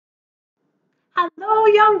Hello,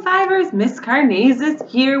 young fivers. Miss Karnazes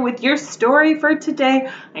here with your story for today.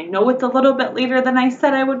 I know it's a little bit later than I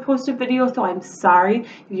said I would post a video, so I'm sorry.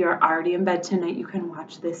 If you're already in bed tonight, you can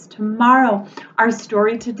watch this tomorrow. Our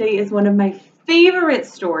story today is one of my favorite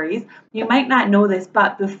stories. You might not know this,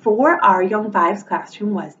 but before our Young Fives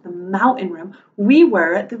classroom was the mountain room, we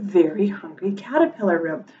were at the Very Hungry Caterpillar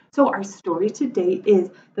room. So our story today is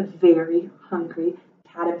the Very Hungry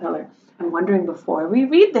Caterpillar. I'm wondering before we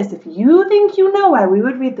read this, if you think you know why we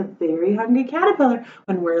would read the Very Hungry Caterpillar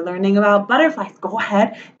when we're learning about butterflies, go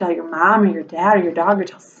ahead, tell your mom or your dad or your dog or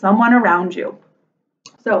tell someone around you.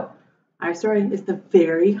 So our story is The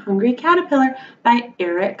Very Hungry Caterpillar by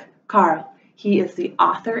Eric Carle. He is the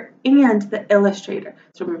author and the illustrator.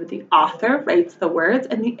 So remember, the author writes the words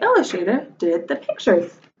and the illustrator did the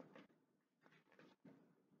pictures.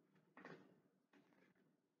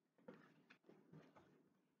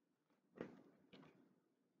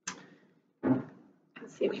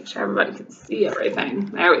 Let's see, make sure everybody can see everything.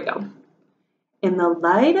 There we go. In the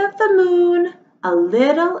light of the moon, a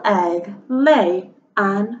little egg lay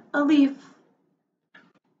on a leaf.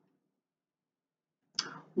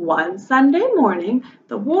 One Sunday morning,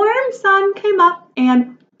 the warm sun came up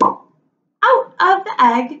and out of the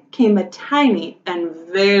egg came a tiny and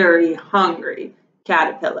very hungry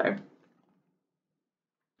caterpillar.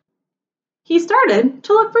 He started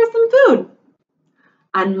to look for some food.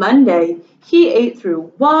 On Monday, he ate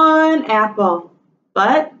through one apple,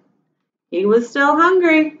 but he was still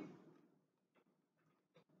hungry.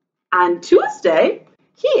 On Tuesday,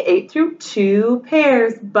 he ate through two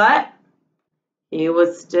pears, but he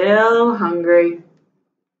was still hungry.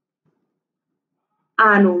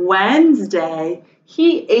 On Wednesday,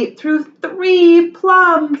 he ate through three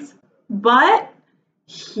plums, but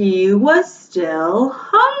he was still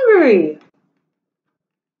hungry.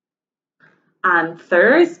 On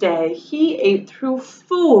Thursday, he ate through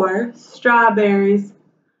four strawberries,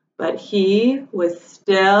 but he was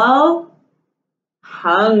still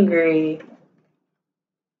hungry.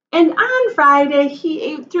 And on Friday, he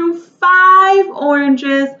ate through five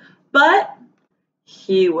oranges, but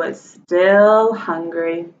he was still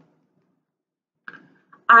hungry.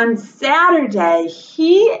 On Saturday,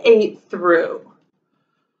 he ate through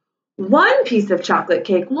one piece of chocolate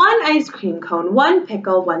cake, one ice cream cone, one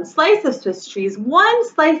pickle, one slice of Swiss cheese, one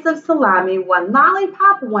slice of salami, one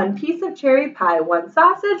lollipop, one piece of cherry pie, one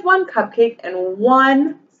sausage, one cupcake, and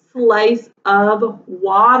one slice of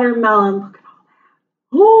watermelon. Look at all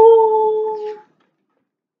that. Ooh.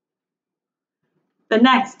 The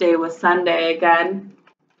next day was Sunday again.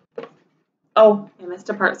 Oh, I missed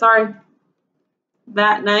a part, sorry.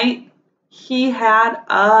 That night, he had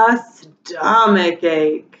a stomach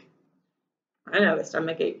ache. I have a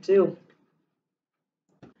stomach ache too.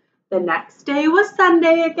 The next day was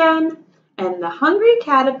Sunday again, and the hungry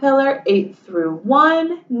caterpillar ate through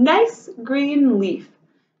one nice green leaf.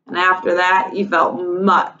 And after that, he felt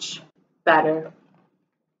much better.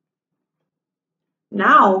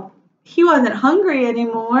 Now, he wasn't hungry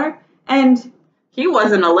anymore, and he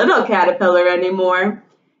wasn't a little caterpillar anymore.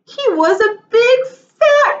 He was a big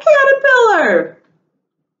fat caterpillar.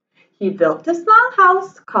 He built a small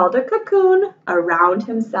house called a cocoon around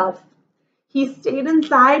himself. He stayed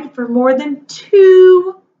inside for more than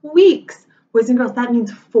 2 weeks. Boys and girls, that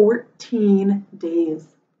means 14 days.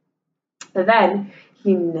 Then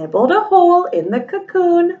he nibbled a hole in the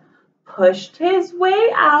cocoon, pushed his way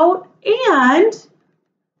out, and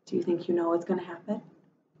do you think you know what's going to happen?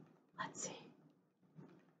 Let's see.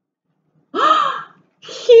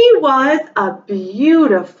 He was a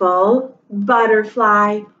beautiful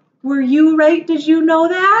butterfly. Were you right? Did you know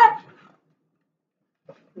that?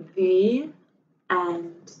 The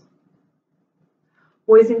end.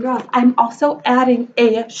 Boys and girls, I'm also adding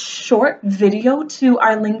a short video to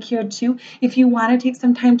our link here too if you want to take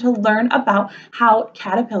some time to learn about how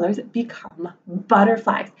caterpillars become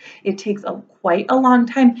butterflies. It takes quite a long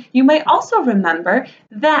time. You might also remember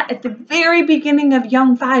that at the very beginning of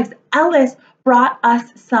Young Fives, Ellis brought us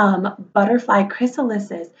some butterfly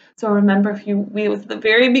chrysalises. So remember, it was the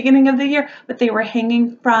very beginning of the year, but they were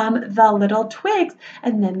hanging from the little twigs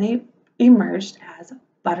and then they emerged as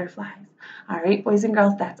butterflies. All right, boys and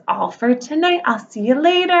girls, that's all for tonight. I'll see you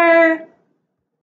later.